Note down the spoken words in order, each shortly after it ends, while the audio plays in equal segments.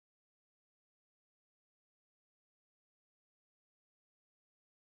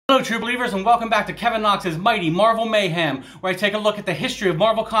Hello true believers, and welcome back to Kevin Knox's Mighty Marvel Mayhem, where I take a look at the history of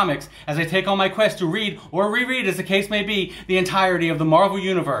Marvel Comics as I take on my quest to read, or reread as the case may be, the entirety of the Marvel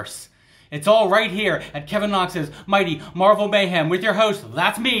Universe. It's all right here at Kevin Knox's Mighty Marvel Mayhem with your host,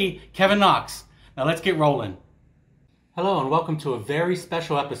 that's me, Kevin Knox. Now let's get rolling. Hello and welcome to a very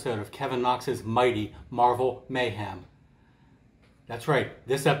special episode of Kevin Knox's Mighty Marvel Mayhem. That's right,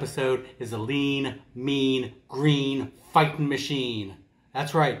 this episode is a lean, mean, green fighting machine.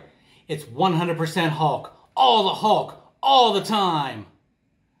 That's right, it's 100% Hulk, all the time.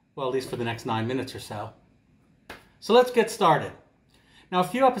 Well, at least for the next 9 minutes or so. So let's get started. Now, a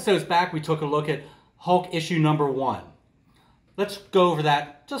few episodes back, we took a look at Hulk issue number 1. Let's go over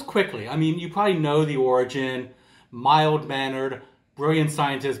that just quickly. I mean, you probably know the origin. Mild-mannered, brilliant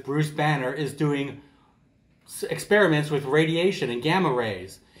scientist Bruce Banner is doing experiments with radiation and gamma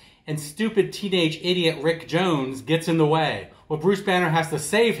rays. And stupid teenage idiot Rick Jones gets in the way. Well, Bruce Banner has to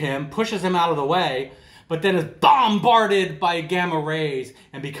save him, pushes him out of the way, but then is bombarded by gamma rays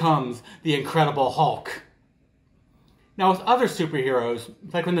and becomes the Incredible Hulk. Now, with other superheroes,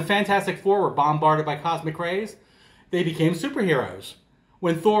 like when the Fantastic Four were bombarded by cosmic rays, they became superheroes.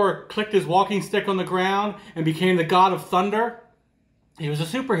 When Thor clicked his walking stick on the ground and became the god of thunder, he was a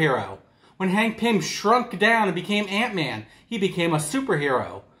superhero. When Hank Pym shrunk down and became Ant-Man, he became a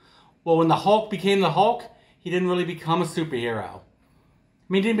superhero. Well, when the Hulk became the Hulk, he didn't really become a superhero. I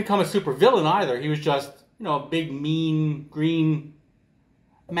mean, he didn't become a supervillain either. He was just, a big, mean, green,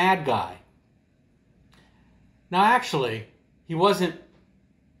 mad guy. Now, actually, he wasn't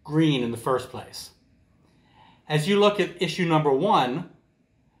green in the first place. As you look at issue number 1,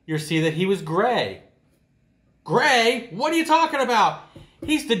 you'll see that he was gray. Gray? What are you talking about?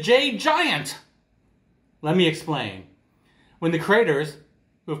 He's the Jade Giant. Let me explain. When the creators,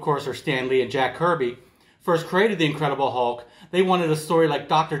 who of course are Stan Lee and Jack Kirby, first created the Incredible Hulk, they wanted a story like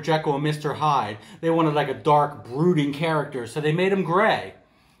Dr. Jekyll and Mr. Hyde. They wanted like a dark, brooding character, so they made him gray.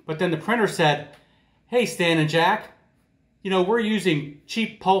 But then the printer said, hey, Stan and Jack, we're using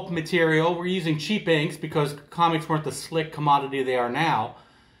cheap pulp material, we're using cheap inks because comics weren't the slick commodity they are now,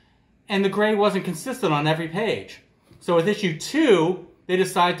 and the gray wasn't consistent on every page. So with issue 2, they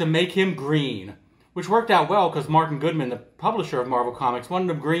decided to make him green, which worked out well because Martin Goodman, the publisher of Marvel Comics, wanted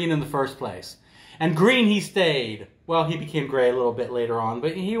him green in the first place. And green he stayed. Well, he became gray a little bit later on,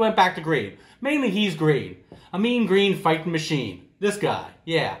 but he went back to green. Mainly he's green. A mean green fighting machine. This guy.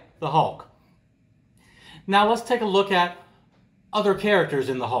 Yeah, the Hulk. Now let's take a look at other characters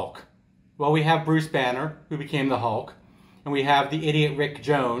in the Hulk. Well, we have Bruce Banner, who became the Hulk. And we have the idiot Rick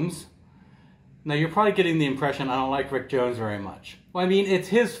Jones. Now you're probably getting the impression I don't like Rick Jones very much. Well, I mean, it's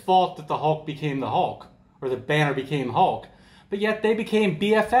his fault that the Hulk became the Hulk. Or the Banner became Hulk. But yet they became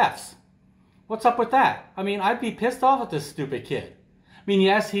BFFs. What's up with that? I mean, I'd be pissed off at this stupid kid. I mean,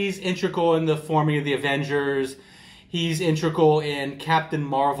 yes, he's integral in the forming of the Avengers. He's integral in Captain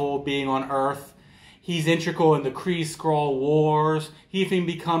Marvel being on Earth. He's integral in the Kree-Skrull Wars. He even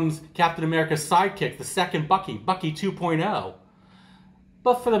becomes Captain America's sidekick, the second Bucky 2.0.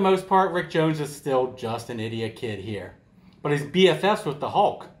 But for the most part, Rick Jones is still just an idiot kid here. But he's BFFs with the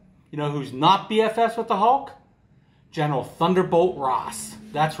Hulk. You know who's not BFFs with the Hulk? General Thunderbolt Ross.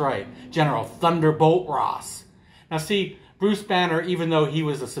 That's right, General Thunderbolt Ross. Now see, Bruce Banner, even though he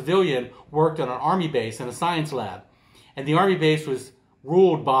was a civilian, worked on an army base in a science lab. And the army base was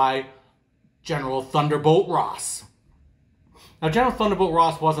ruled by General Thunderbolt Ross. Now General Thunderbolt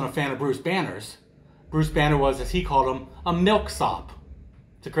Ross wasn't a fan of Bruce Banner's. Bruce Banner was, as he called him, a milksop.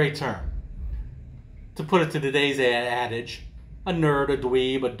 It's a great term. To put it to today's adage, a nerd, a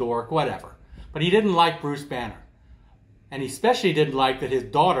dweeb, a dork, whatever. But he didn't like Bruce Banner. And he especially didn't like that his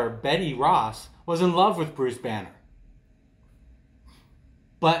daughter, Betty Ross, was in love with Bruce Banner.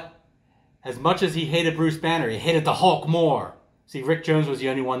 But as much as he hated Bruce Banner, he hated the Hulk more. See, Rick Jones was the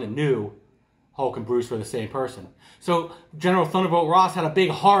only one that knew Hulk and Bruce were the same person. So General Thunderbolt Ross had a big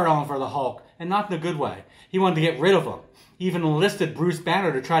hard-on for the Hulk, and not in a good way. He wanted to get rid of him. He even enlisted Bruce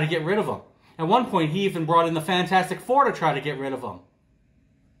Banner to try to get rid of him. At one point, he even brought in the Fantastic Four to try to get rid of him.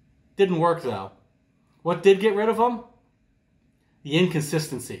 Didn't work, though. What did get rid of him? The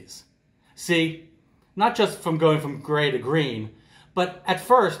inconsistencies. See, not just from going from gray to green, but at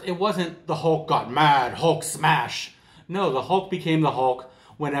first it wasn't the Hulk got mad, Hulk smash. No, the Hulk became the Hulk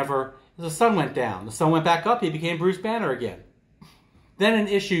whenever the sun went down. The sun went back up, he became Bruce Banner again. Then in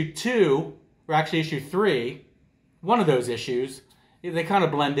issue 2, or actually issue 3, one of those issues, they kind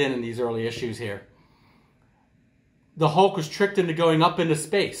of blend in these early issues here. The Hulk was tricked into going up into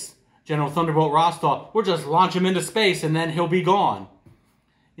space. General Thunderbolt Ross thought, we'll just launch him into space and then he'll be gone.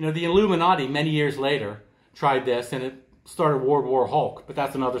 The Illuminati, many years later, tried this and it started World War Hulk, but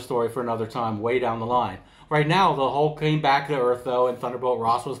that's another story for another time, way down the line. Right now, the Hulk came back to Earth, though, and Thunderbolt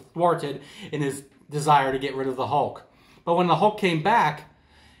Ross was thwarted in his desire to get rid of the Hulk. But when the Hulk came back,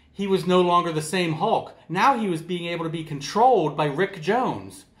 he was no longer the same Hulk. Now he was being able to be controlled by Rick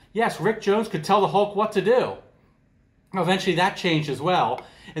Jones. Yes, Rick Jones could tell the Hulk what to do. Eventually that changed as well.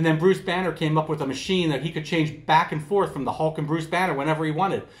 And then Bruce Banner came up with a machine that he could change back and forth from the Hulk and Bruce Banner whenever he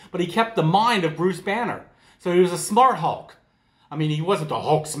wanted. But he kept the mind of Bruce Banner. So he was a smart Hulk. I mean, he wasn't the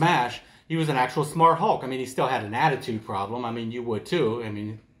Hulk smash. He was an actual smart Hulk. I mean, he still had an attitude problem. I mean, you would too. I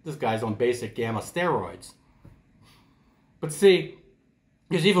mean, this guy's on basic gamma steroids. But see,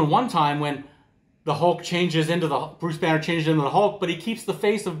 there's even one time when the Hulk changes into the... Bruce Banner changes into the Hulk, but he keeps the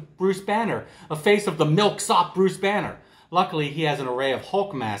face of Bruce Banner. A face of the milksop Bruce Banner. Luckily, he has an array of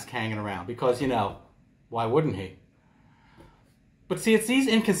Hulk masks hanging around because, you know, why wouldn't he? But see, it's these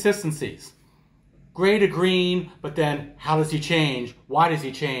inconsistencies. Gray to green, but then how does he change? Why does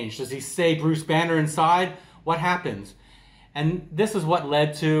he change? Does he say Bruce Banner inside? What happens? And this is what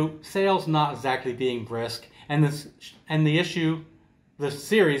led to sales not exactly being brisk and the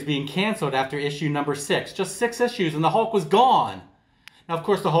series being canceled after issue number 6. Just 6 issues and the Hulk was gone. Now, of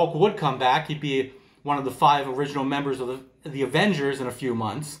course, the Hulk would come back. He'd be one of the 5 original members of the Avengers in a few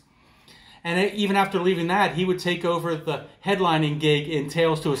months. And even after leaving that, he would take over the headlining gig in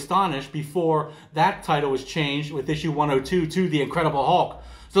Tales to Astonish before that title was changed with issue 102 to The Incredible Hulk.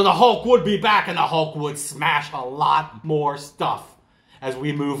 So the Hulk would be back and the Hulk would smash a lot more stuff as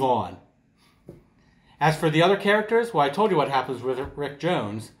we move on. As for the other characters, well, I told you what happens with Rick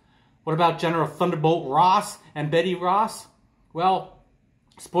Jones. What about General Thunderbolt Ross and Betty Ross? Well,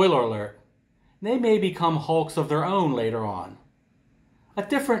 spoiler alert, they may become Hulks of their own later on. A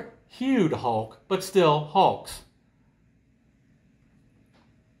different hued Hulk, but still Hulks.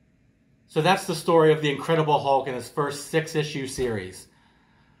 So that's the story of the Incredible Hulk in his first 6-issue series.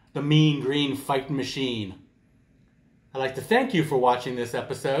 The Mean Green Fighting Machine. I'd like to thank you for watching this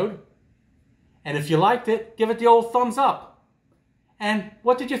episode. And if you liked it, give it the old thumbs up. And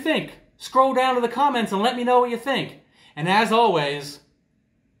what did you think? Scroll down to the comments and let me know what you think. And as always,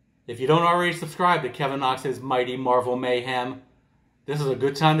 if you don't already subscribe to Kevin Knox's Mighty Marvel Mayhem, this is a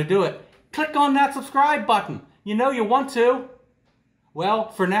good time to do it. Click on that subscribe button. You know you want to.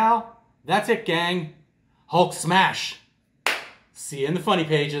 Well, for now, that's it, gang. Hulk smash. See you in the funny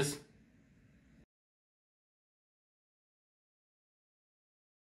pages.